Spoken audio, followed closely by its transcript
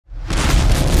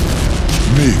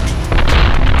me,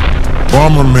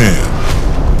 Bomberman.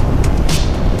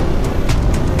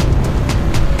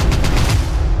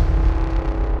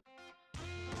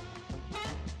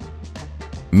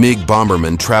 Mig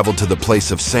Bomberman traveled to the place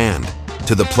of sand,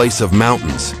 to the place of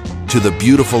mountains, to the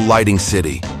beautiful lighting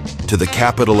city, to the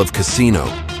capital of casino,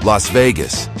 Las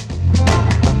Vegas.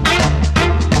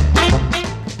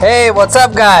 Hey, what's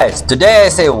up guys? Today I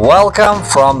say welcome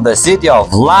from the city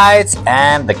of lights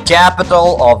and the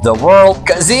capital of the world,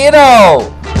 casino!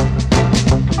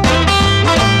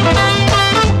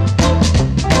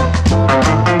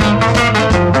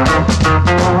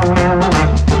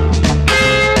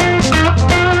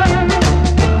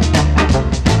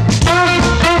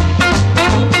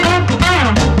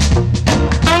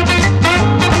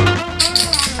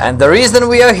 And the reason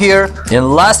we are here in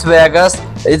Las Vegas,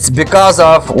 it's because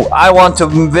of I want to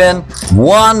win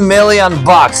 $1 million. You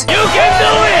can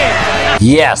do it!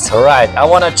 Yes, right. I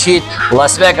want to cheat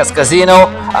Las Vegas casino,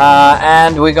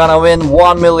 and we're gonna win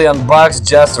 $1 million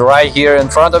just right here in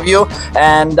front of you.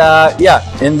 And yeah,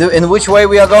 in which way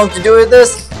we are going to do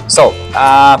this? So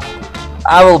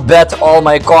I will bet all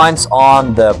my coins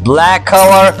on the black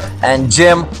color, and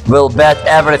Jim will bet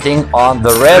everything on the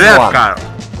red one. Color.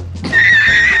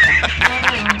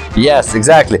 Yes,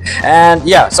 exactly. And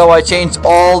yeah, so I changed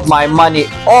all my money,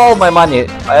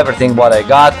 everything what I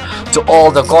got to all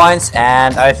the coins,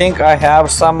 and I think I have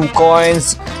some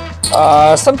coins,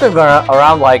 something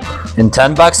around like in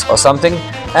 $10 or something.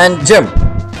 And Jim,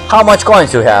 how much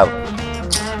coins you have?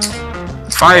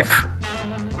 $5.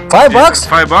 $5?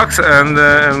 $5, and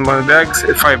my bags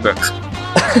 $5.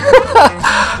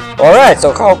 All right,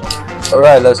 so all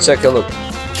right, let's check a look.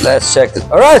 Let's check it.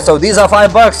 All right, so these are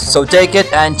 $5. So take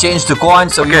it and change to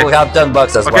coins, so you will have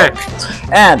 $10 as well.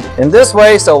 And in this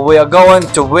way, so we are going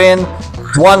to win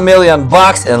 $1 million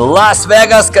in Las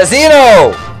Vegas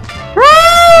casino.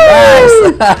 Nice.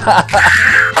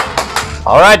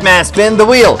 All right, man. Spin the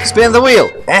wheel. Spin the wheel.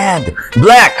 And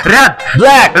black, Red,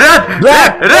 black, red, black,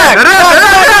 red, black. red, red,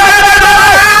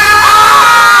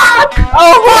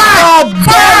 Oh my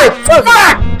God!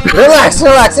 Relax,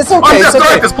 relax. It's okay. I'm It's just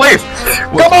okay. this place.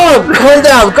 Come on, calm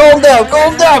down, calm down,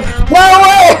 calm down. No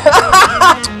way!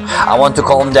 I want to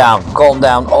calm down,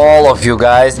 all of you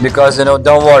guys, because you know,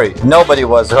 don't worry, nobody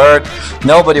was hurt,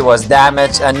 nobody was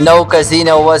damaged, and no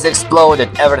casino was exploded.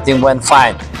 Everything went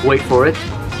fine. Wait for it.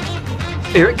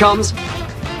 Here it comes.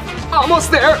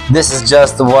 Almost there. This is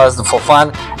just was for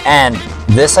fun, and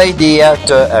this idea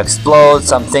to explode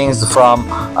some things from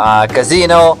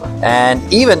casino and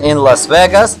even in Las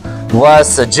Vegas was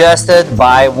suggested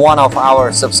by one of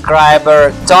our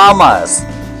subscriber, Thomas.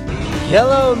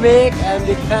 Hello Mick, I'm a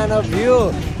big fan of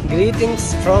you.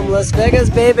 Greetings from Las Vegas,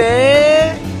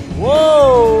 baby.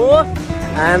 Whoa!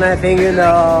 And I think you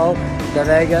know that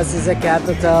Vegas is the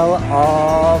capital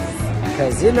of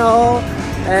casino,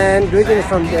 and greetings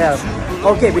from there.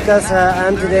 Okay, because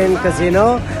I'm today in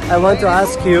casino, I want to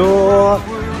ask you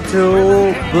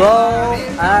to blow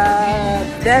a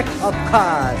deck of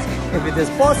cards. If it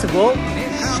is possible,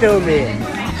 show me.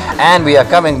 And we are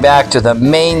coming back to the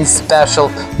main special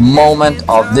moment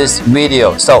of this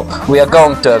video. So we are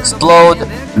going to explode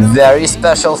very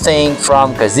special thing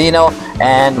from casino,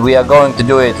 and we are going to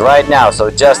do it right now.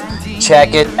 So just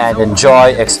check it and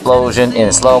enjoy explosion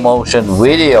in slow motion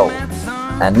video.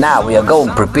 And now we are going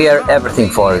to prepare everything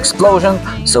for explosion,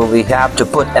 so we have to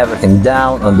put everything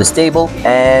down on this table,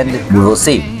 and we will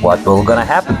see what will gonna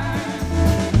happen.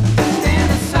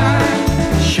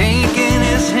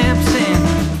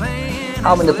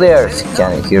 How many players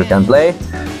can play?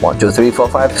 1, 2, 3, 4,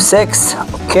 5, 6.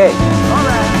 Okay.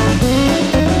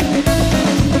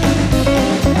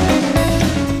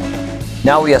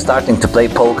 Now we are starting to play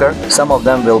poker. Some of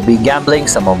them will be gambling,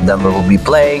 some of them will be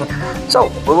playing. So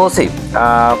we will see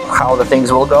how the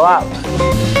things will go out.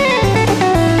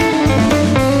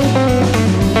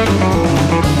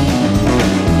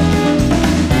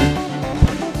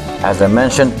 As I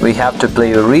mentioned, we have to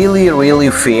play really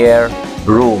fair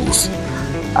rules.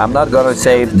 I'm not gonna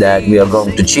say that we are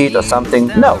going to cheat or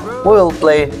something. No, we will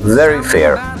play very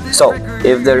fair. So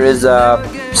if there is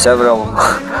several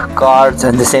cards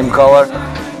in the same color,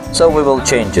 so we will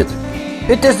change it.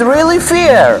 It is really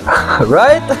fair,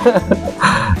 right?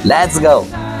 Let's go.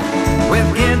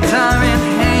 With guitar in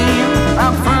hand,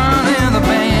 up front in the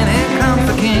band, here comes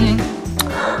the king.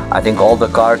 I think all the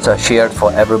cards are shared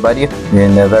for everybody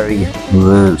in a very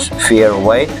fair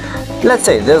way. Let's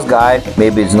say this guy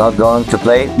maybe is not going to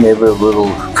play. Maybe we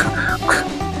will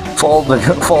fold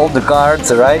the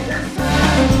cards, right?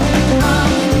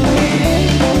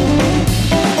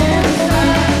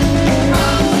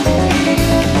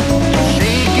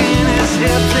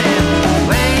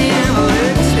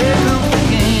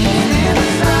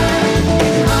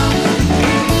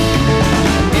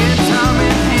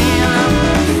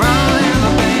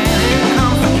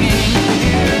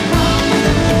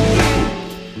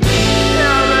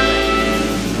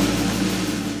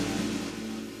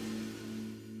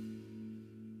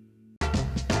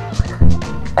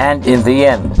 And in the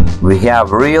end, we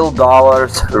have real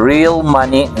dollars, real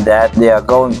money that they are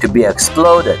going to be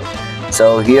exploded.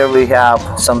 So here we have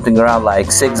something around like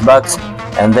 $6,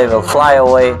 and they will fly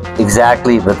away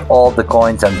exactly with all the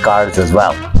coins and cards as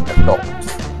well. Let's go.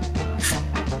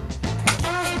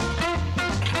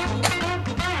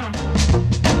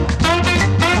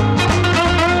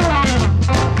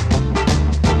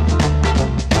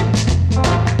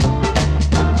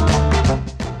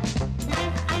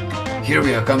 Here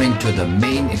we are coming to the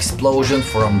main explosion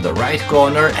from the right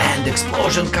corner, and the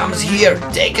explosion comes here.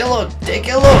 Take a look, take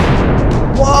a look.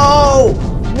 Whoa,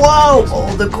 whoa,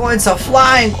 all the coins are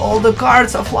flying, all the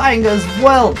cards are flying as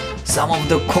well. Some of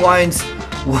the coins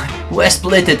were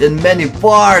split in many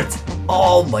parts.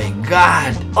 Oh my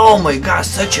god,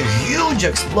 such a huge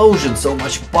explosion, so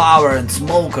much power and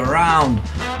smoke around.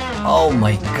 Oh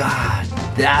my god,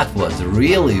 that was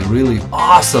really, really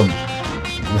awesome.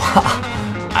 Wow.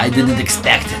 I didn't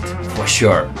expect it, for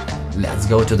sure. Let's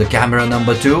go to the camera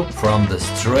number 2 from the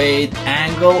straight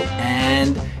angle,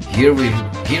 and here we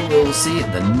will see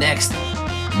the next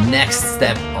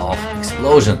step of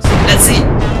explosions. Let's see.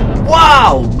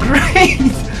 Wow,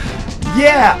 great!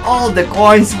 Yeah, all the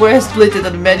coins were split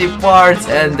in many parts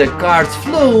and the cards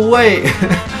flew away.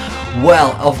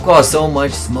 Well, of course, so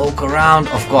much smoke around.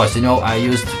 Of course, you know, I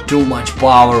used too much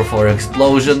power for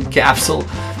explosion capsule.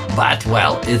 But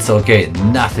well, it's okay,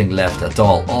 nothing left at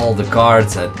all. All the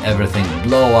cards and everything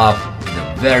blow up in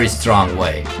a very strong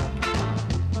way.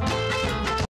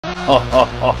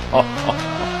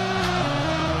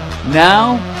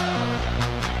 Now,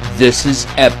 this is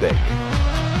epic.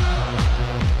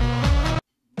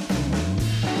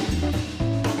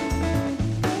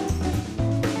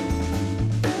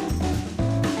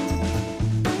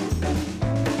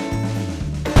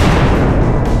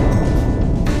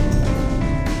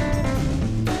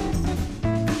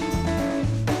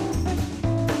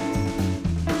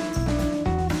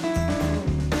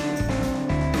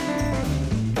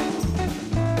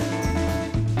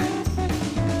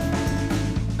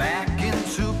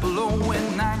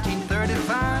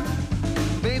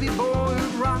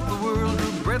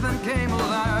 Came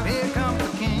alive. Here comes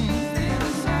the king. Stand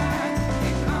aside.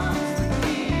 Here comes the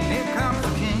king. Here comes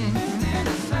the king. Stand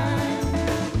aside.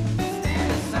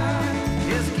 Stand aside.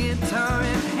 His guitar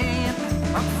in hand,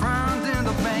 up front in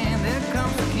the band. Here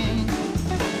comes the king.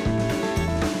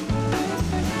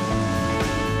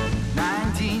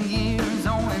 19 years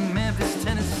old in Memphis,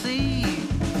 Tennessee.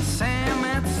 Sam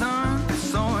and son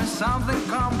saw something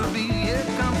come to be. Here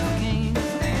comes the king.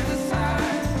 Stand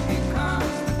aside. Here comes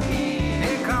the king.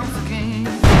 Here comes the king.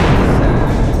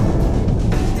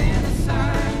 Stand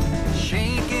aside.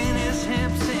 Shaking his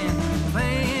hips and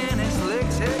playing his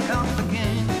licks. Here comes the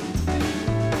king.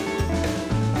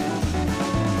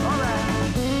 All right.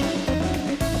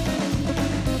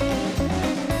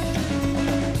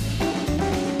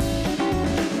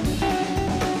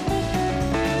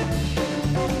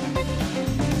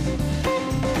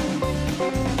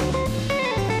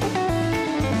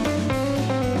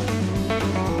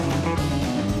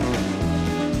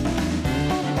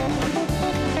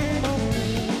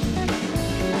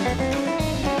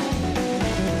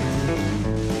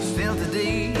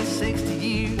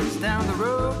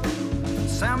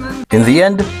 In the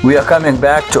end, we are coming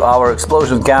back to our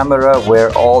explosion camera where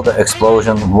all the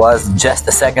explosion was just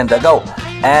a second ago.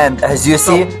 And as you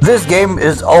see, this game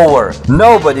is over.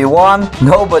 Nobody won,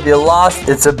 nobody lost.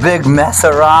 It's a big mess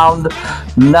around.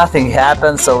 Nothing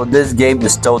happened, so this game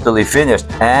is totally finished.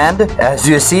 And as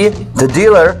you see, the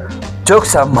dealer took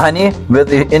some money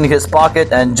in his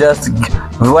pocket and just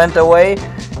went away.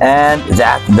 And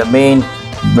that the main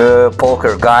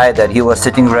poker guy that he was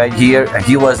sitting right here,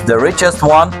 he was the richest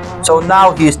one. So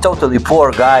now he's totally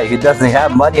poor guy. He doesn't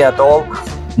have money at all.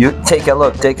 You take a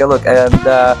look, and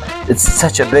it's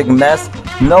such a big mess.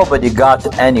 Nobody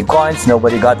got any coins,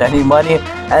 nobody got any money,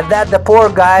 and that the poor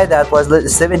guy that was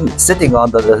sitting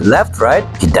on the left, right,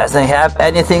 he doesn't have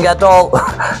anything at all.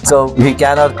 So he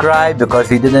cannot cry because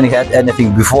he didn't have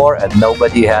anything before, and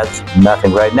nobody has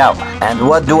nothing right now. And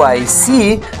what do I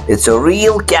see? It's a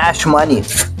real cash money.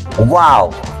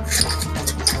 Wow,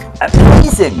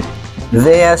 amazing!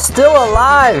 They are still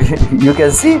alive. You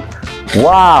can see.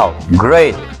 Wow,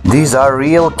 great. These are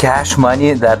real cash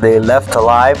money that they left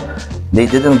alive. They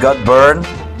didn't got burned.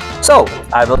 So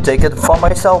I will take it for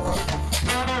myself.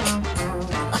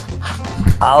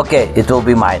 Okay, it will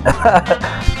be mine.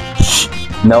 Shh,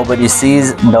 nobody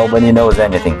sees, nobody knows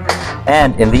anything.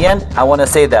 And in the end, I want to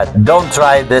say that don't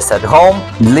try this at home.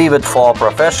 Leave it for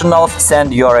professionals.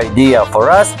 Send your idea for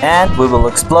us, and we will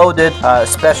explode it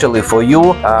especially for you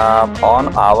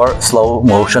on our slow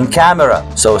motion camera.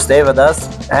 So stay with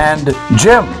us. And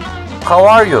Jim, how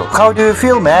are you? How do you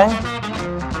feel, man?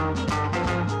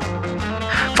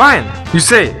 Fine. You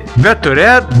say bed to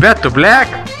red, bed to black.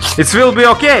 It will be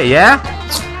okay, yeah?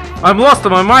 I'm lost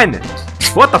on my mind.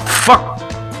 What the fuck?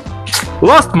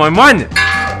 Lost my mind.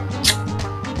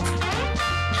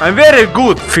 I'm very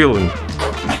good feeling.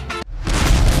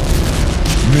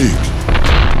 Nick,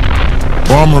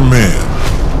 Bomberman.